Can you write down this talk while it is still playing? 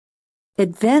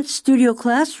Advanced Studio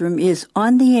Classroom is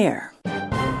on the air.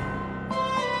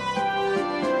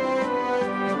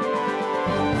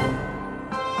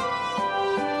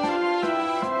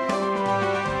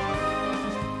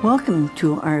 Welcome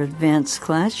to our advanced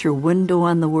class, your window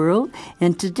on the world.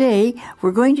 And today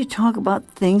we're going to talk about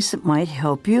things that might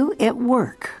help you at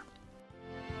work.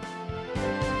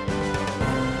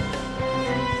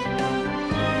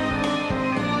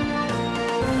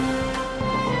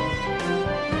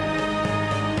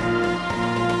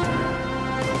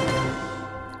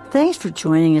 Thanks for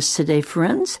joining us today,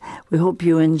 friends. We hope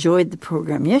you enjoyed the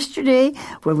program yesterday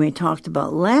when we talked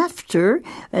about laughter,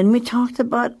 and we talked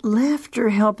about laughter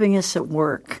helping us at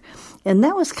work. And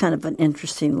that was kind of an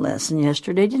interesting lesson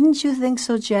yesterday. Didn't you think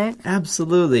so, Jack?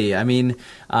 Absolutely. I mean,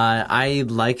 I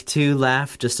like to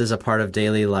laugh just as a part of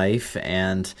daily life,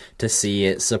 and to see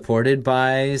it supported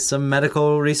by some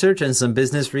medical research and some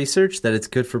business research that it's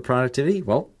good for productivity,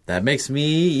 well, that makes me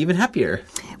even happier.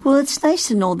 Well, it's nice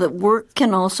to know that work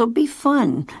can also be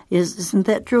fun. Isn't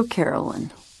that true,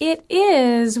 Carolyn? It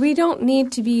is. We don't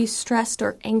need to be stressed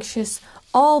or anxious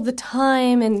all the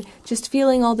time and just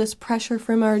feeling all this pressure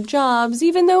from our jobs,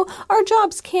 even though our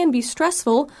jobs can be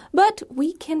stressful, but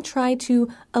we can try to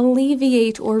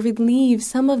alleviate or relieve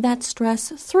some of that stress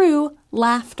through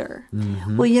laughter.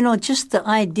 Mm-hmm. Well, you know, just the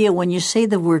idea when you say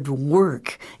the word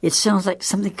work, it sounds like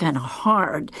something kind of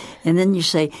hard. And then you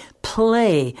say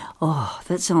play. Oh,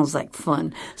 that sounds like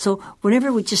fun. So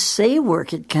whenever we just say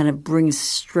work, it kind of brings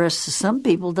stress to some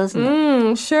people, doesn't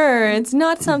it? Sure. It's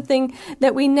not something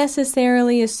that we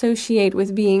necessarily associate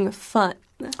with being fun.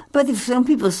 But if some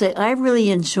people say, I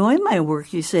really enjoy my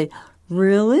work, you say,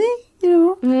 really? You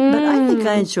know, but I think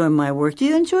I enjoy my work. Do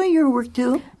you enjoy your work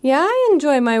too? Yeah, I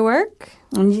enjoy my work.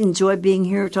 And you enjoy being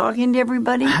here talking to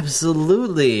everybody?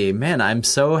 Absolutely. Man, I'm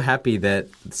so happy that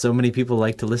so many people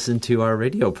like to listen to our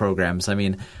radio programs. I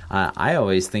mean, I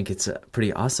always think it's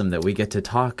pretty awesome that we get to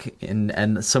talk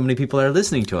and so many people are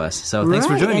listening to us. So thanks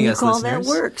for joining us, listeners. And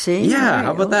you call that work, see? Yeah, right,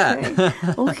 how about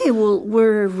that? Okay, well,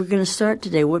 we're going to start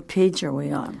today. What page are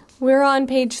we on? We're on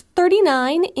page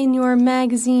 39 in your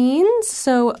magazines,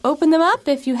 so open them up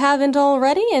if you haven't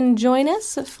already and join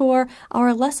us for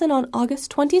our lesson on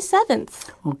August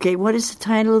 27th. Okay, what is the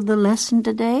title of the lesson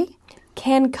today?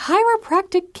 Can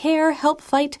chiropractic care help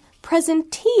fight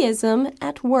presenteeism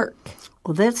at work?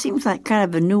 Well, that seems like kind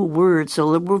of a new word,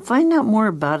 so we'll find out more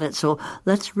about it. So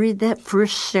let's read that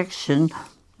first section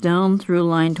down through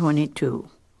line 22.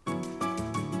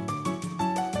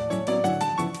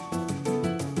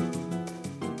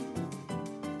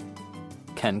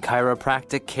 Can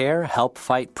chiropractic care help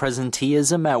fight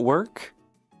presenteeism at work?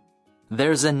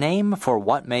 There's a name for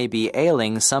what may be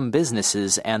ailing some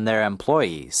businesses and their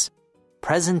employees.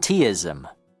 Presenteeism.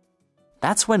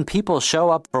 That's when people show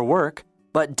up for work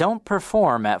but don't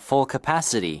perform at full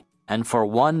capacity, and for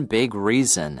one big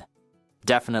reason.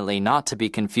 Definitely not to be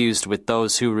confused with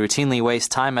those who routinely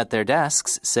waste time at their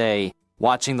desks, say,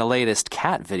 watching the latest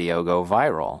cat video go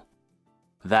viral.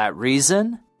 That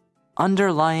reason?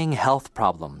 Underlying health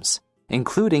problems,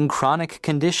 including chronic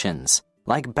conditions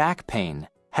like back pain,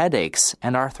 headaches,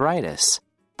 and arthritis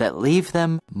that leave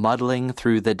them muddling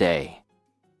through the day.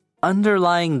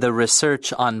 Underlying the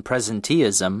research on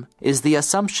presenteeism is the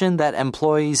assumption that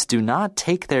employees do not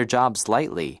take their jobs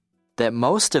lightly, that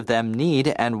most of them need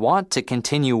and want to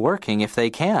continue working if they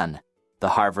can, the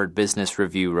Harvard Business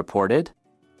Review reported.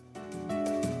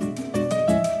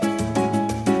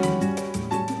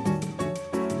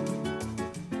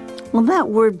 Well, that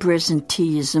word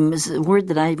presenteeism is a word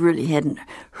that I really hadn't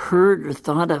heard or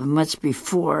thought of much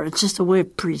before. It's just a way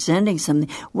of presenting something.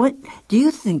 What do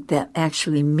you think that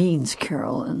actually means,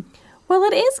 Carolyn? Well,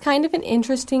 it is kind of an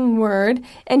interesting word,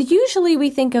 and usually we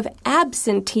think of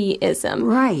absenteeism.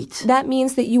 Right. That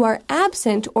means that you are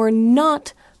absent or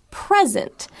not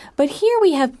present. But here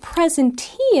we have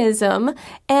presenteeism,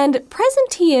 and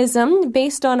presenteeism,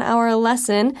 based on our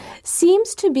lesson,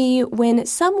 seems to be when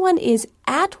someone is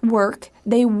at work,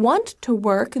 they want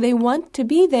to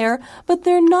be there, but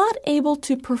they're not able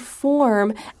to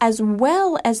perform as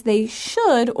well as they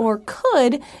should or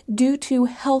could due to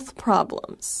health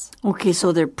problems. Okay,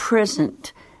 so they're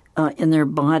present in their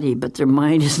body, but their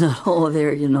mind is not all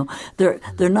there, you know.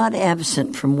 They're not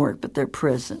absent from work, but they're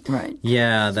present, right?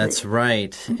 Yeah, that's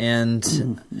right.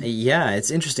 And yeah,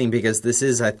 it's interesting because this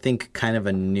is, I think, kind of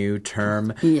a new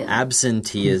term. Yeah.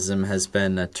 Absenteeism has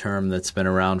been a term that's been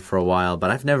around for a while, but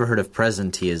I've never heard of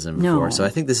presenteeism before. So I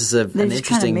think this is an They just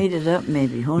interesting... kind of made it up,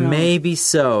 maybe. Who knows? Maybe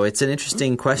so. It's an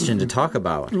interesting question to talk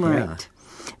about. Right. Yeah.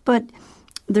 But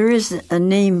there is a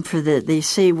name for that. They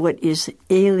say what is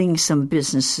ailing some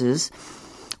businesses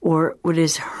or what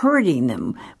is hurting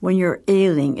them. When you're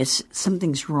ailing, it's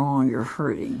something's wrong, you're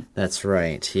hurting. That's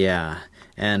right, yeah.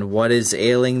 And what is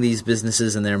ailing these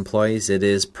businesses and their employees? It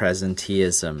is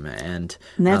presenteeism. And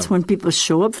that's when people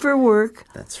show up for work.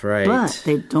 That's right. But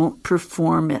they don't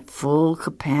perform at full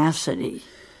capacity.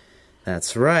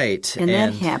 That's right. And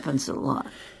that happens a lot.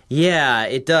 Yeah,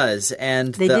 it does.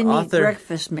 And they the didn't author, eat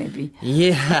breakfast, maybe.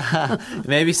 Yeah,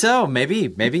 maybe so. Maybe.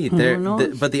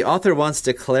 But the author wants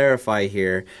to clarify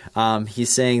here.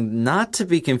 He's saying not to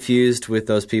be confused with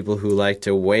those people who like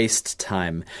to waste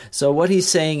time. So what he's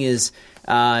saying is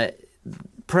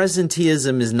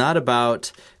presenteeism is not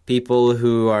about people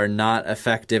who are not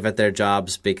effective at their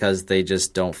jobs because they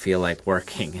just don't feel like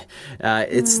working.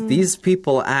 These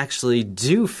people actually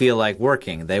do feel like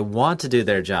working. They want to do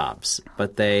their jobs,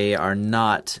 but they are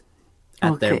not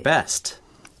at their best.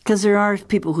 Because there are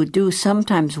people who do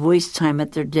sometimes waste time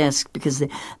at their desk because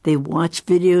they watch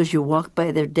videos. You walk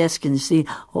by their desk and see,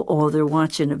 they're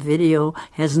watching a video.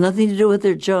 Has nothing to do with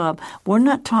their job. We're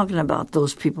not talking about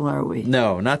those people, are we?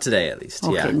 No, not today at least.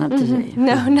 Okay, not today.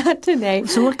 No, not today.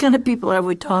 So what kind of people are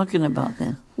we talking about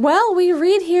then? Well, we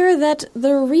read here that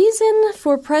the reason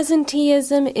for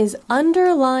presenteeism is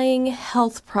underlying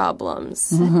health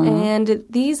problems. And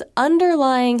these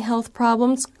underlying health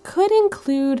problems could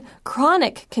include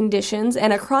chronic conditions,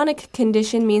 and a chronic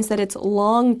condition means that it's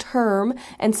long-term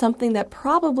and something that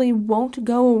probably won't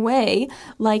go away,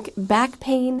 like back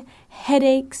pain,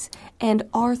 headaches, and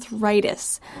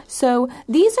arthritis. So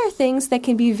these are things that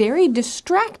can be very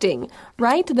distracting,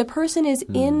 right? The person is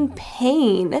in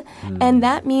pain, and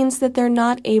that means that they're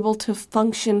not able to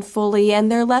function fully,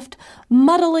 and they're left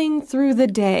muddling through the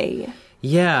day.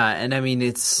 Yeah, and I mean,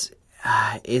 it's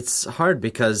hard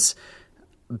because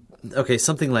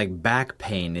something like back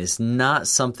pain is not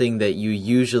something that you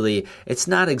usually, it's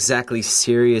not exactly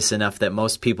serious enough that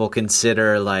most people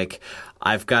consider like,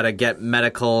 I've got to get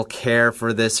medical care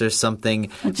for this or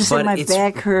something. Just like my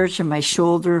back hurts or my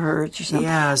shoulder hurts or something.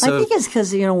 Yeah, so I think it's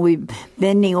because, we're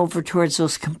bending over towards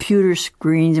those computer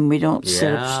screens and we don't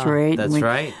sit up straight. That's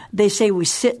right. They say we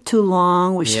sit too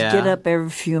long. We should get up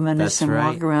every few minutes and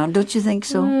walk around. Don't you think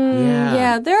so?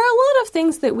 Yeah, there are a lot of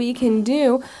things that we can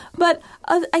do. But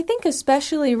I think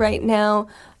especially right now,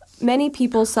 many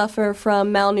people suffer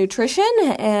from malnutrition,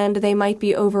 and they might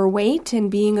be overweight, and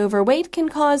being overweight can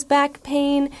cause back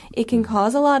pain. It can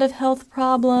cause a lot of health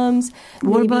problems.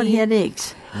 What about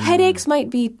headaches? Headaches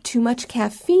might be too much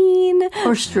caffeine.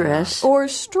 Or stress.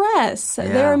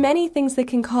 Yeah. There are many things that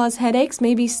can cause headaches,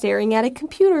 maybe staring at a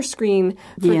computer screen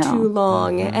for too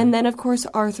long. And then, of course,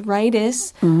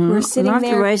 arthritis. We're sitting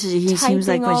arthritis, there it seems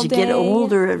like as you get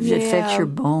older, it affects your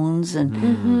bones.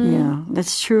 And yeah,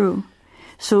 that's true.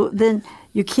 So then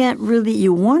you can't really,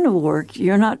 you want to work.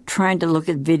 You're not trying to look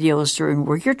at videos during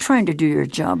work. You're trying to do your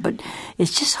job, but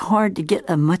it's just hard to get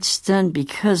much done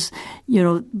because,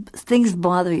 things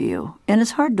bother you. And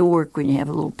it's hard to work when you have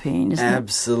a little pain, isn't it?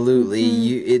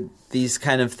 Absolutely. These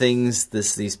kind of things,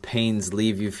 these pains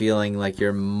leave you feeling like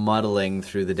you're muddling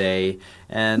through the day.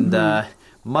 And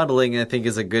muddling, I think,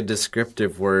 is a good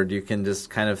descriptive word. You can just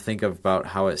kind of think about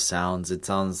how it sounds. It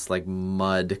sounds like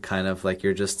mud, kind of like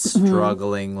you're just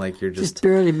struggling, like you're just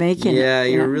barely making it. Yeah,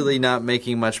 you're really not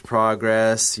making much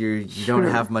progress. You don't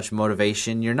have much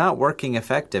motivation. You're not working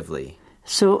effectively.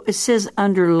 So it says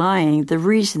underlying, the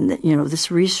reason that, this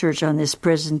research on this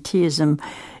presenteeism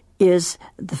is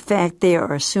the fact they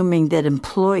are assuming that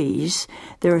employees,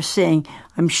 they're saying,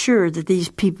 I'm sure that these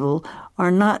people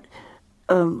are not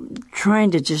trying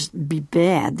to just be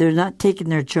bad. They're not taking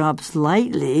their jobs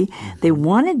lightly. They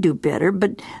want to do better,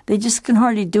 but they just can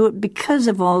hardly do it because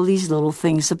of all these little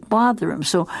things that bother them.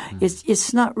 So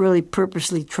it's not really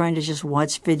purposely trying to just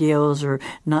watch videos or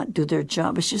not do their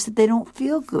job. It's just that they don't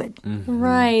feel good.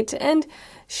 Right. And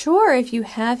sure, if you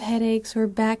have headaches or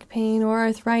back pain or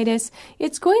arthritis,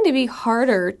 it's going to be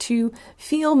harder to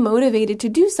feel motivated to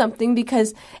do something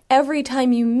because every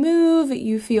time you move,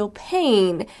 you feel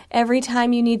pain. Every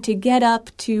time you need to get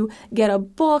up to get a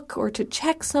book or to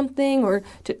check something or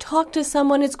to talk to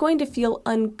someone, it's going to feel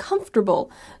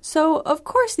uncomfortable. So, of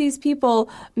course, these people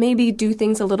maybe do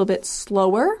things a little bit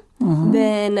slower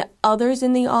than others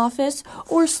in the office,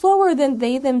 or slower than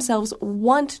they themselves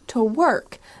want to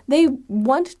work. They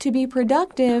want to be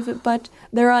productive, but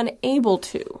they're unable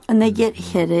to. And they get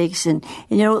headaches. And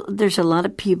there's a lot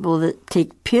of people that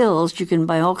take pills. You can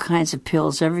buy all kinds of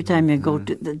pills every time you go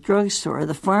to the drugstore.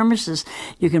 The pharmacist,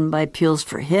 you can buy pills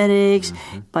for headaches,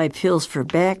 buy pills for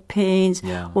back pains.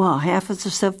 Yeah. Well, half of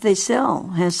the stuff they sell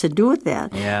has to do with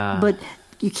that. Yeah. But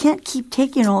you can't keep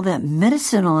taking all that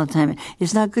medicine all the time.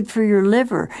 It's not good for your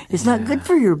liver. It's not good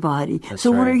for your body. That's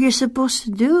so what right. are you supposed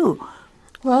to do?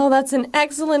 Well, that's an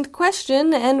excellent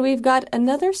question, and we've got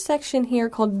another section here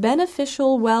called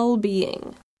beneficial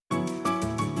well-being.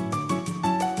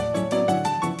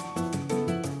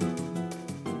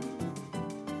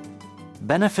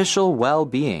 Beneficial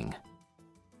well-being.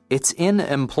 It's in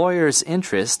employers'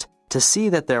 interest to see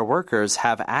that their workers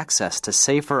have access to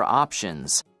safer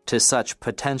options to such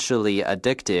potentially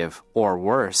addictive or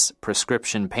worse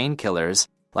prescription painkillers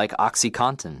like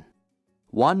OxyContin.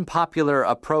 One popular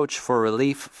approach for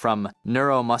relief from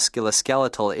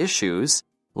neuromusculoskeletal issues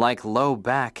like low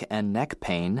back and neck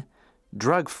pain,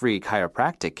 drug-free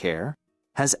chiropractic care,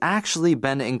 has actually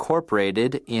been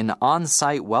incorporated in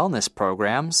on-site wellness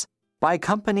programs by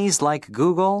companies like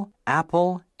Google,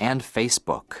 Apple, and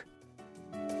Facebook.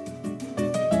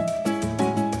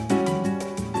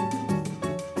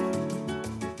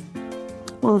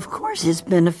 Well, of course, it's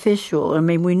beneficial. I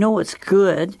mean, we know it's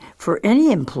good for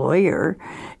any employer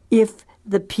if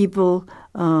the people,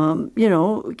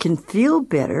 can feel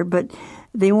better, but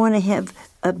they want to have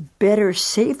a better,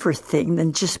 safer thing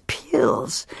than just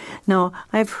pills. Now,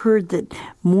 I've heard that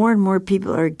more and more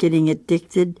people are getting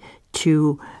addicted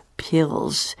to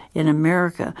pills in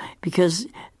America because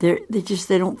they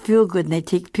don't feel good, and they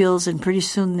take pills, and pretty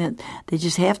soon they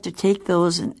just have to take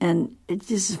those, and it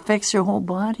just affects their whole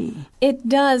body. It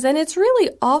does, and it's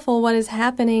really awful what is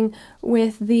happening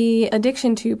with the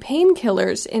addiction to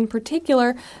painkillers in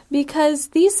particular, because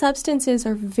these substances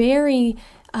are very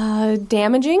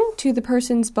damaging to the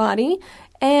person's body,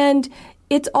 and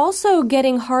it's also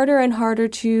getting harder and harder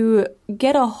to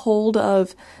get a hold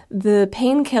of the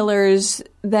painkillers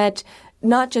that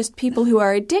not just people who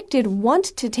are addicted want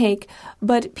to take,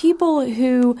 but people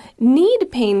who need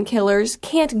painkillers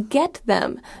can't get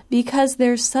them because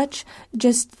there's such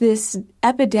just this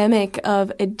epidemic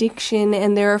of addiction,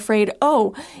 and they're afraid,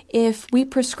 oh, if we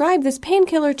prescribe this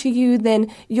painkiller to you,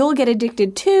 then you'll get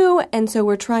addicted too, and so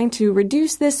we're trying to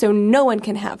reduce this so no one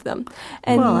can have them.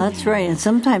 And well, that's right. And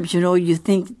sometimes, you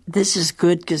think this is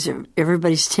good because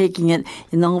everybody's taking it,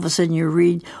 and all of a sudden you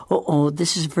read,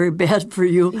 this is very bad for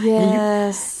you.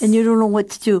 Yes. And you don't know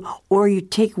what to do. Or you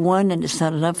take one and it's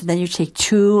not enough, and then you take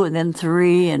two and then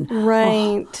three.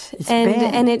 Right. It's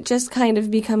bad. And it just kind of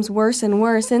becomes worse and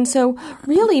worse. And so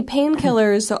really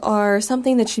painkillers are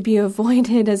something that should be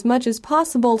avoided as much as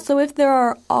possible. So if there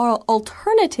are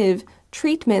alternative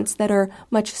treatments that are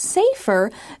much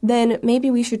safer, then maybe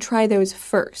we should try those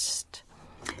first.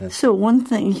 So one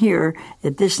thing here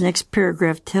that this next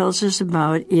paragraph tells us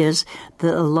about is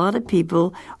that a lot of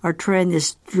people are trying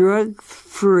this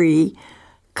drug-free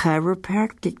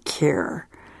chiropractic care.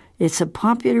 It's a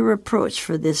popular approach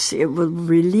for this. It will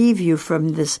relieve you from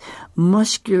this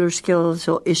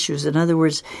musculoskeletal issues. In other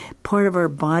words, part of our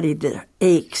body that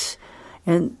aches.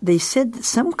 And they said that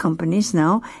some companies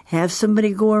now have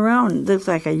somebody go around, it looks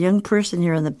like a young person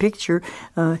here in the picture,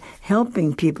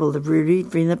 helping people to relieve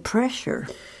the pressure.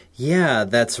 Yeah,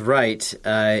 that's right.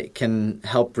 It can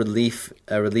help relieve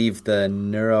the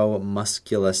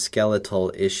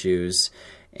neuromusculoskeletal issues.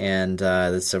 And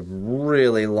that's a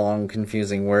really long,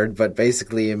 confusing word, but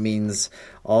basically it means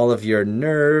all of your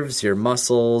nerves, your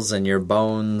muscles, and your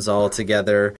bones all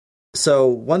together. So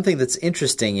one thing that's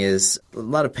interesting is a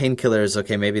lot of painkillers,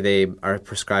 okay, maybe they are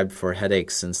prescribed for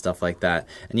headaches and stuff like that.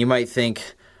 And you might think,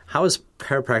 how is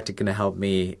chiropractic going to help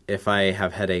me if I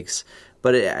have headaches?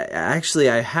 But actually,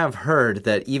 I have heard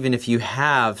that even if you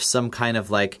have some kind of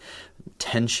like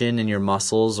tension in your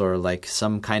muscles or like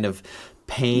some kind of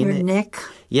pain. Your neck.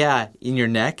 Yeah, in your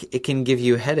neck, it can give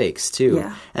you headaches too.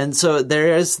 Yeah. And so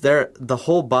the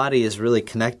whole body is really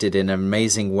connected in an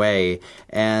amazing way.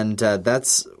 And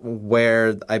that's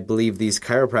where I believe these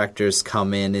chiropractors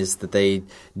come in, is that they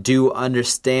do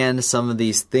understand some of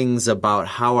these things about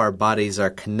how our bodies are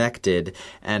connected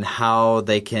and how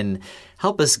they can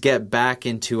help us get back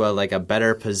into a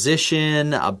better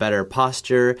position, a better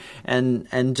posture,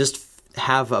 and just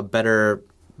have a better,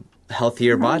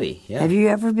 healthier body. Yeah. Have you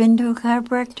ever been to a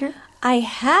chiropractor? I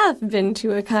have been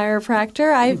to a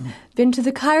chiropractor. I've been to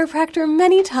the chiropractor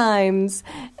many times,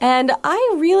 and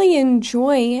I really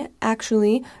enjoy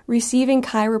actually receiving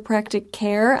chiropractic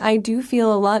care. I do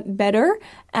feel a lot better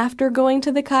after going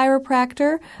to the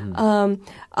chiropractor.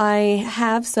 I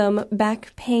have some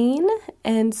back pain,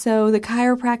 And so the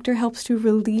chiropractor helps to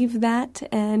relieve that,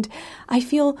 and I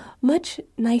feel much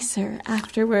nicer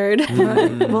afterward.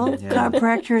 Well,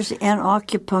 chiropractors and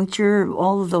acupuncture,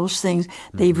 all of those things,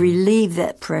 they relieve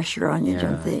that pressure on you,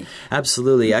 don't they?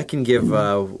 Absolutely. I can give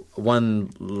one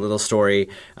little story.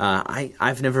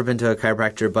 I've never been to a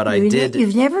chiropractor, but I did.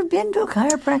 You've never been to a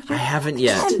chiropractor? I haven't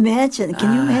yet. I can't imagine.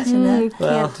 Can you imagine that?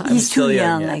 Well, I'm He's still too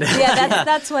young young. yet. Yeah,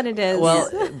 that's what it is. Well,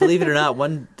 believe it or not,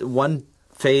 one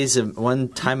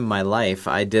time in my life,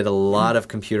 I did a lot of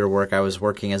computer work. I was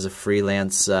working as a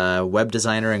freelance web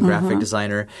designer and graphic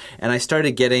designer, and I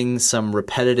started getting some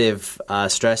repetitive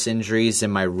stress injuries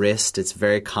in my wrist. It's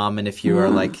very common if you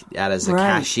are as a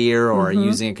cashier or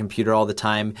using a computer all the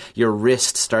time. Your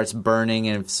wrist starts burning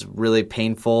and it's really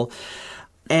painful.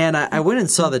 And I went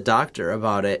and saw the doctor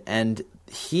about it, and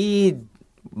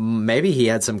maybe he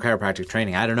had some chiropractic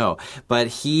training, I don't know. But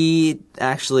he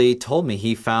actually told me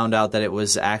he found out that it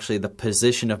was actually the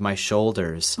position of my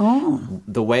shoulders. Oh.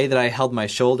 The way that I held my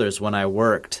shoulders when I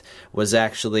worked was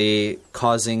actually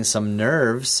causing some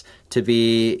nerves to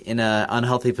be in an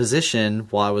unhealthy position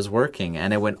while I was working,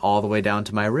 and it went all the way down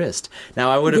to my wrist.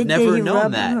 Now, I would have never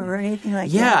known that. Or anything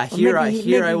like yeah, that? here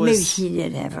I was. Maybe he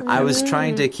did have it. I was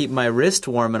trying to keep my wrist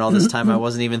warm, and all this time I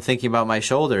wasn't even thinking about my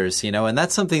shoulders, and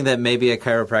that's something that maybe a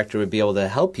chiropractor would be able to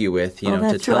help you with,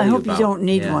 that's to true. tell I you hope about. you don't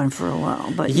need one for a while.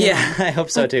 But I hope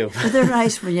so too. But they're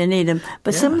nice when you need them.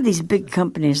 But some of these big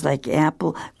companies like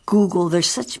Apple, Google, they're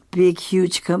such big,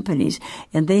 huge companies,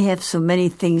 and they have so many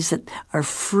things that are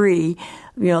free.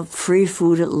 Free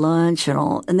food at lunch and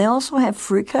all. And they also have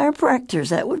free chiropractors.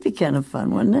 That would be kind of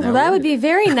fun, wouldn't it? Well, that would be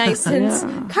very nice since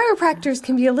chiropractors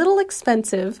can be a little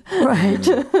expensive. Right.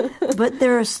 But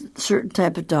they're a certain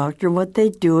type of doctor. What they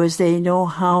do is they know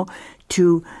how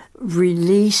to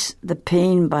release the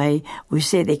pain by, we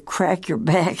say they crack your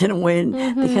back in a way, and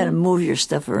they kind of move your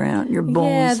stuff around, your bones.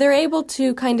 Yeah, they're able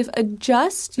to kind of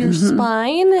adjust your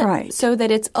spine so that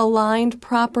it's aligned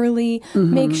properly,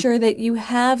 make sure that you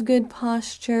have good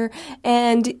posture,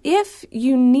 and if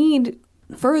you need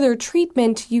further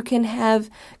treatment, you can have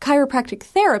chiropractic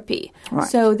therapy. Right.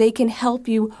 So they can help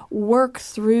you work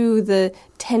through the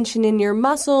tension in your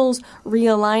muscles,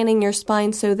 realigning your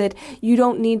spine so that you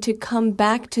don't need to come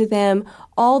back to them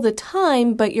all the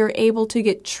time, but you're able to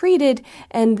get treated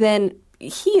and then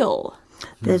heal.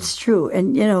 That's true.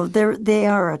 And, they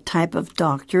are a type of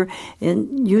doctor.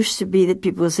 And used to be that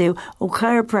people would say,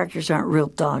 chiropractors aren't real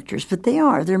doctors. But they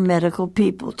are. They're medical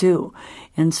people, too.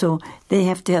 And so they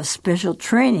have to have special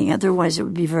training. Otherwise, it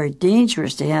would be very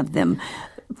dangerous to have them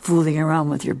fooling around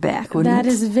with your back, wouldn't it? That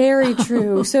is very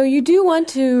true. So you do want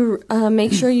to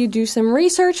make sure you do some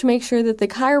research, make sure that the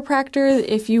chiropractor,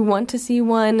 if you want to see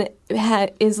one,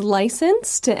 is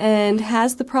licensed and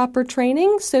has the proper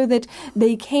training so that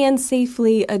they can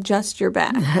safely adjust your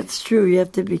back. That's true. You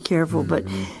have to be careful, but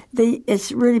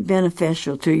it's really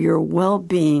beneficial to your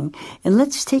well-being. And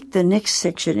let's take the next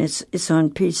section. It's on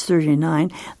page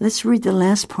 39. Let's read the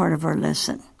last part of our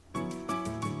lesson.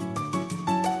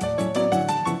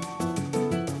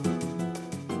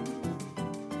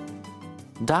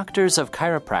 Doctors of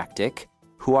chiropractic,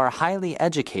 who are highly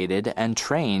educated and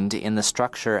trained in the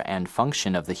structure and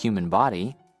function of the human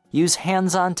body, use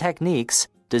hands-on techniques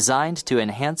designed to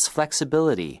enhance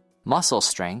flexibility, muscle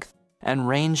strength, and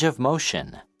range of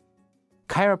motion.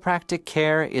 Chiropractic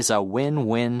care is a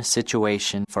win-win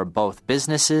situation for both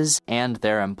businesses and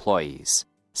their employees,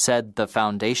 said the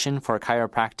Foundation for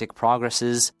Chiropractic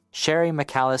Progress's Sherry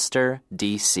McAllister,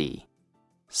 D.C.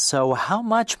 So how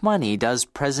much money does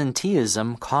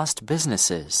presenteeism cost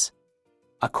businesses?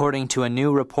 According to a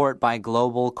new report by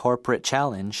Global Corporate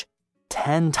Challenge,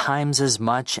 10 times as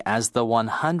much as the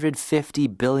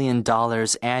 $150 billion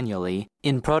annually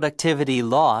in productivity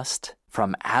lost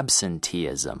from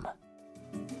absenteeism.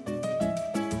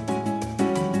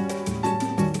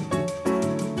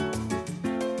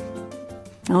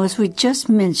 Now, as we just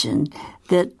mentioned,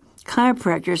 that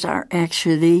chiropractors are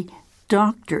actually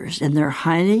doctors, and they're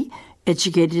highly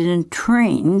educated and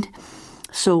trained.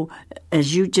 So,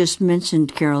 as you just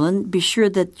mentioned, Carolyn, be sure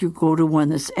that you go to one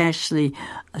that's actually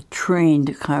a trained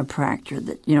chiropractor,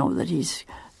 that he's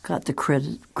got the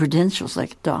credentials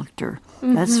like a doctor.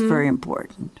 That's very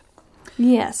important.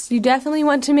 Yes, you definitely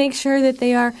want to make sure that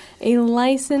they are a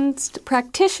licensed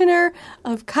practitioner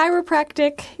of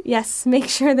chiropractic. Yes, make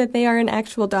sure that they are an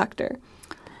actual doctor.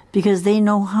 Because they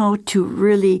know how to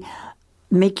really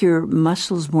make your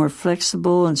muscles more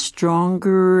flexible and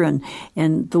stronger, and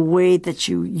the way that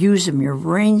you use them, your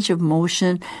range of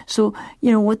motion. So,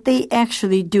 what they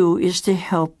actually do is to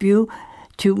help you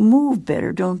to move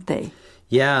better, don't they?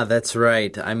 Yeah, that's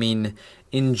right. I mean,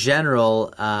 in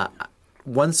general,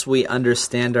 once we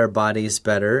understand our bodies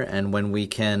better and when we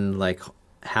can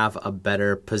have a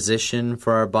better position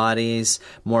for our bodies,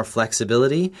 more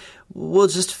flexibility, we'll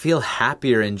just feel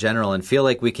happier in general and feel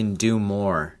like we can do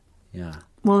more. Yeah.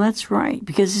 Well, that's right,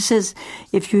 because it says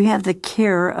if you have the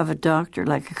care of a doctor,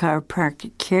 like a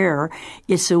chiropractic care,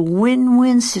 it's a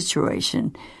win-win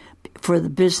situation for the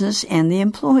business and the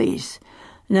employees.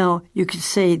 Now, you could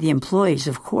say the employees,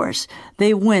 of course,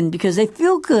 they win because they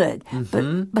feel good.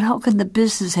 But how can the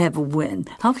business have a win?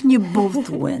 How can you both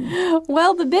win?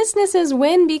 Well, the businesses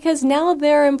win because now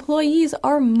their employees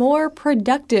are more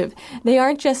productive. They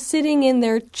aren't just sitting in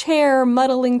their chair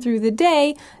muddling through the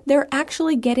day. They're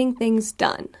actually getting things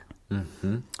done.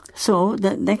 So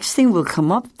the next thing will come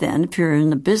up then, if you're in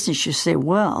the business, you say,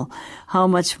 well, how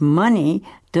much money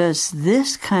does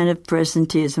this kind of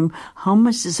presenteeism, how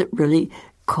much does it really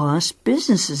cost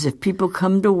businesses? If people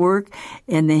come to work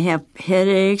and they have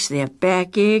headaches, they have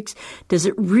backaches, does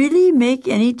it really make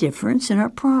any difference in our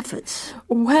profits?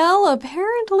 Well,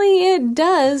 apparently it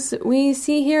does. We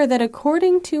see here that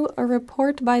according to a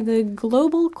report by the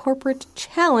Global Corporate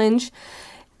Challenge,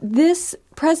 this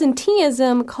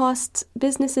presenteeism costs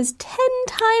businesses 10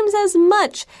 times as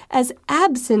much as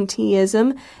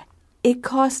absenteeism. It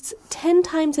costs 10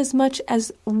 times as much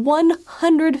as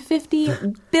 150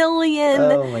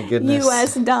 billion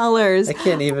U.S. dollars. I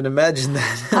can't even imagine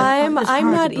that. I'm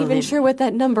not even sure what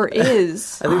that number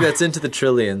is. I think that's into the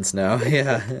trillions now.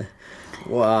 Yeah.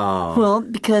 Wow. Well,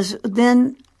 because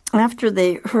then after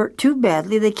they hurt too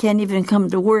badly, they can't even come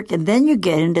to work. And then you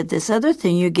get into this other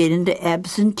thing. You get into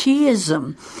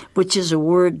absenteeism, which is a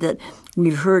word that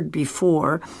we've heard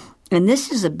before. And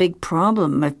this is a big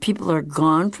problem. If people are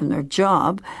gone from their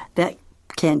job, that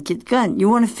can't get done. You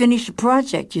want to finish a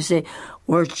project. You say,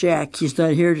 where's Jack? He's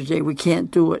not here today. We can't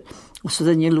do it. So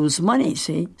then you lose money,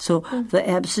 see? So the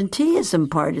absenteeism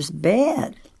part is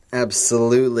bad.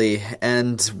 Absolutely.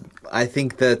 And I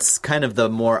think that's kind of the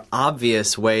more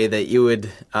obvious way that you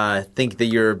would think that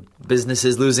your business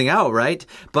is losing out, right?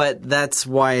 But that's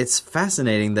why it's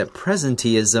fascinating that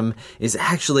presenteeism is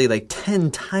actually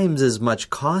 10 times as much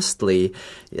costly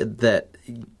that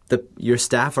your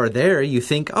staff are there. You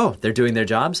think, oh, they're doing their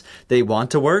jobs. They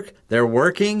want to work. They're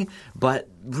working. But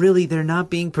really, they're not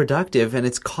being productive. And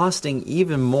it's costing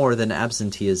even more than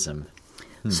absenteeism.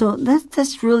 So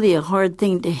that's really a hard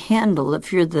thing to handle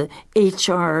if you're the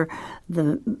HR,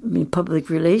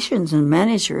 public relations and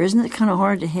manager. Isn't it kind of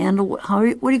hard to handle? What are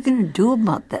you going to do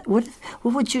about that? What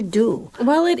would you do?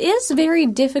 Well, it is very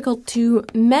difficult to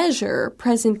measure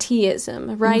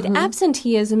presenteeism, right?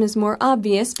 Absenteeism is more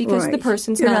obvious because the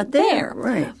person's not there.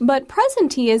 Right. But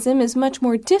presenteeism is much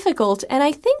more difficult, and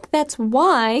I think that's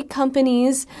why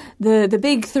companies, the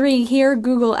big three here,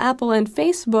 Google, Apple, and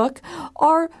Facebook,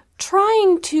 are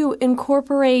trying to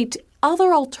incorporate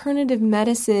other alternative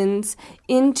medicines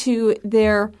into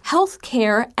their health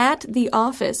care at the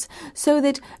office so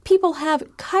that people have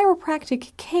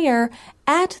chiropractic care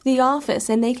at the office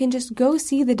and they can just go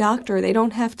see the doctor. They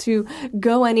don't have to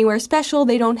go anywhere special.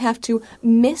 They don't have to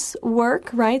miss work,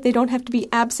 right? They don't have to be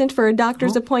absent for a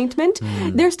doctor's appointment.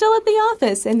 They're still at the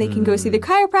office and they can go see the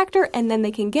chiropractor and then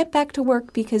they can get back to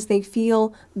work because they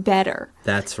feel better.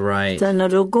 That's right. So now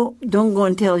don't go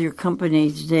and tell your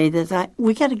company today that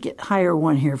we got to hire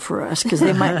one here for us because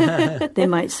they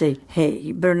might say, hey,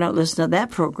 you better not listen to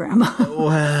that program.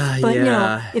 Well, but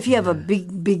yeah. If you have a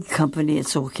big company,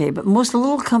 it's okay. But most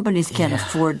little companies can't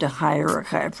afford to hire a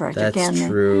chiropractor, can they? That's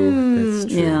true.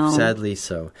 That's true. Yeah. Sadly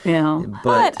so. Yeah.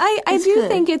 But I do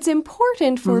think it's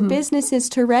important for businesses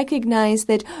to recognize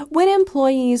that when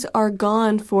employees are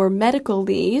gone for medical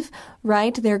leave,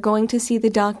 right, they're going to see the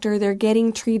doctor, they're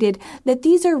getting treated, that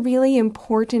these are really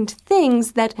important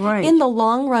things that in the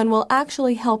long run will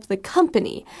actually help the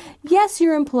company. Yes,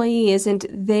 your employee isn't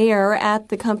there at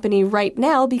the company right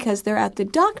now because they're at the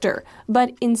doctor,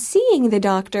 but in seeing the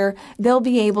doctor, they'll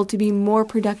be able to be more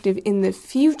productive in the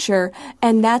future,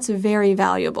 and that's very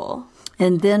valuable.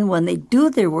 And then when they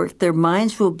do their work, their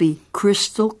minds will be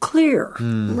crystal clear.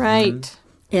 Right.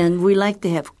 And we like to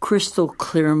have crystal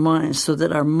clear minds so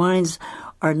that our minds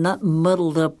are not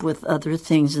muddled up with other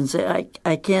things and say,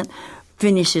 I can't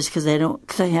finish this because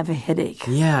I have a headache.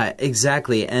 Yeah,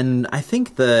 exactly. And I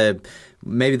think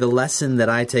maybe the lesson that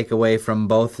I take away from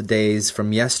both days,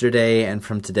 from yesterday and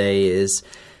from today, is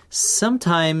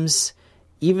sometimes,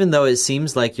 even though it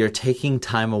seems like you're taking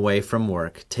time away from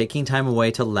work, taking time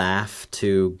away to laugh,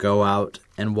 to go out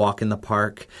and walk in the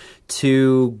park,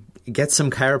 to get some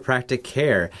chiropractic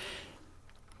care,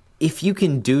 if you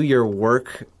can do your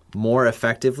work more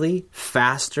effectively,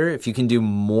 faster, if you can do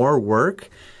more work,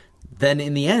 then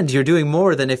in the end, you're doing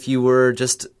more than if you were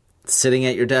just sitting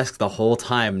at your desk the whole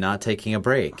time, not taking a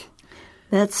break.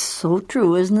 That's so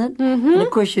true, isn't it? Mm-hmm. And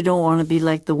of course, you don't want to be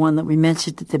like the one that we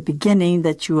mentioned at the beginning,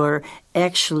 that you are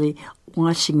actually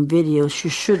watching videos. You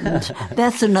shouldn't.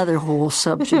 That's another whole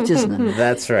subject, isn't it?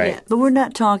 That's right. Yeah. But we're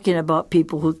not talking about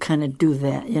people who kind of do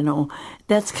that, you know.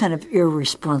 That's kind of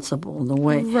irresponsible in a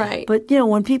way. Right. But, you know,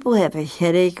 when people have a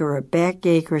headache or a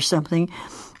backache or something,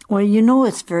 well, you know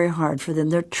it's very hard for them.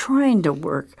 They're trying to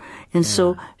work. And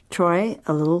so try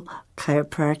a little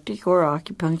chiropractic or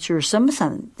acupuncture or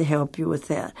something to help you with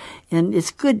that. And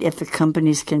it's good if the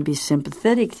companies can be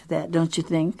sympathetic to that, don't you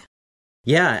think?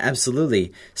 Yeah,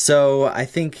 absolutely. So I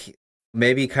think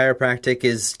maybe chiropractic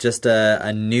is just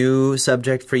a new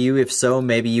subject for you. If so,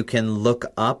 maybe you can look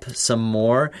up some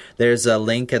more. There's a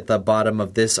link at the bottom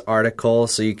of this article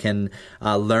so you can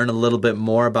learn a little bit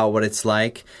more about what it's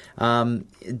like.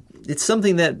 It's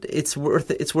something that it's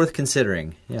worth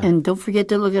considering. Yeah. And don't forget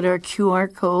to look at our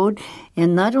QR code.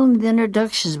 And not only the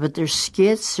introductions, but there's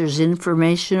skits, there's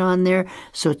information on there.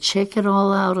 So check it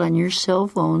all out on your cell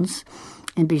phones.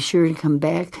 And be sure to come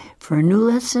back for a new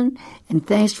lesson. And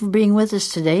thanks for being with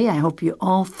us today. I hope you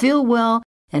all feel well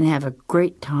and have a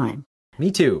great time.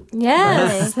 Me too.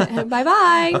 Yes.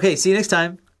 Bye-bye. Okay, see you next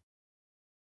time.